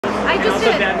I just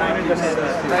did.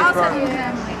 I'll send you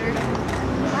them later.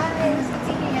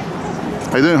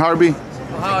 How you doing, Harvey?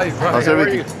 Hi, How's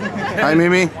everything? Hi,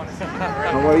 Mimi.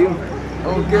 How are you?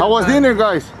 Oh, good. How was dinner,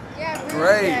 guys? Yeah,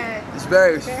 Great. It's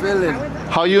very filling.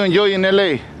 How you enjoying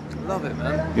LA? Love it,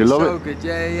 man. You love so it? good.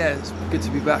 Yeah. It's good to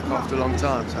be back after a long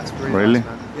time. So that's Really? nice,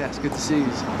 man. Yeah, it's good to see you.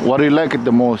 What do you like it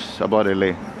the most about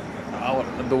LA?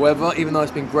 The weather, even though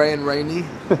it's been grey and rainy,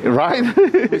 Right?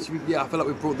 which I feel like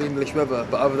we brought the English weather.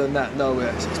 But other than that, no,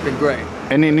 it's been great.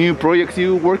 Any new projects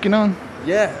you working on?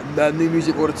 Yeah, new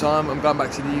music all the time. I'm going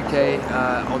back to the UK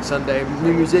on Sunday.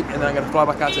 New music, and then I'm going to fly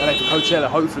back out to LA for Coachella.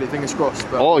 Hopefully, fingers crossed.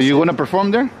 But Oh, you gonna perform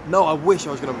there? No, I wish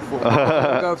I was going to perform.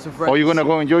 I'll go with some friends. Or you gonna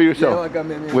go enjoy yourself? Yeah, I'll go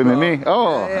Mimi as with well. me?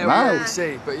 Oh, yeah, nice. We'll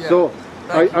see. But yeah. So,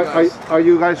 Thank you, guys. are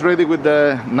you guys ready with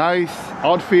the nice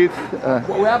outfits?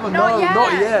 Well, we haven't. Not yet,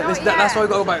 Not yet. not That's yet. why we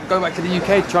got to go back to the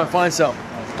UK to try and find some.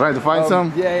 Trying to find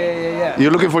some? Yeah. You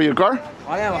looking for your car?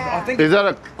 I am. I think. Is that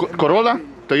a Corolla?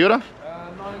 Toyota?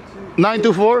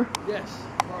 924? Yes.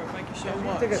 Bro, thank you so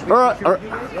much. Alright, alright.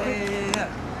 Yeah.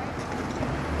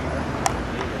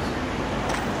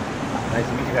 Nice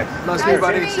to meet you guys. Nice to meet you,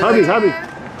 buddy. Happy.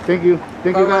 Thank you.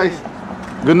 Thank you, Bye,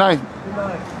 guys. Good night. Good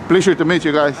night. Pleasure to meet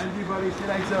you guys. And you, buddy. See you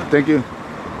later. Thank you.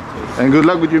 And good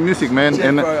luck with your music, man.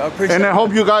 Cheers, bro. I appreciate and I it.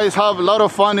 hope you guys have a lot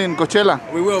of fun in Coachella.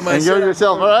 We will, man. Enjoy See you,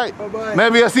 yourself, bro. alright? Bye-bye.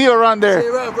 Maybe I'll see you around there. See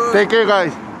you around, bro. Take care,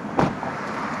 guys.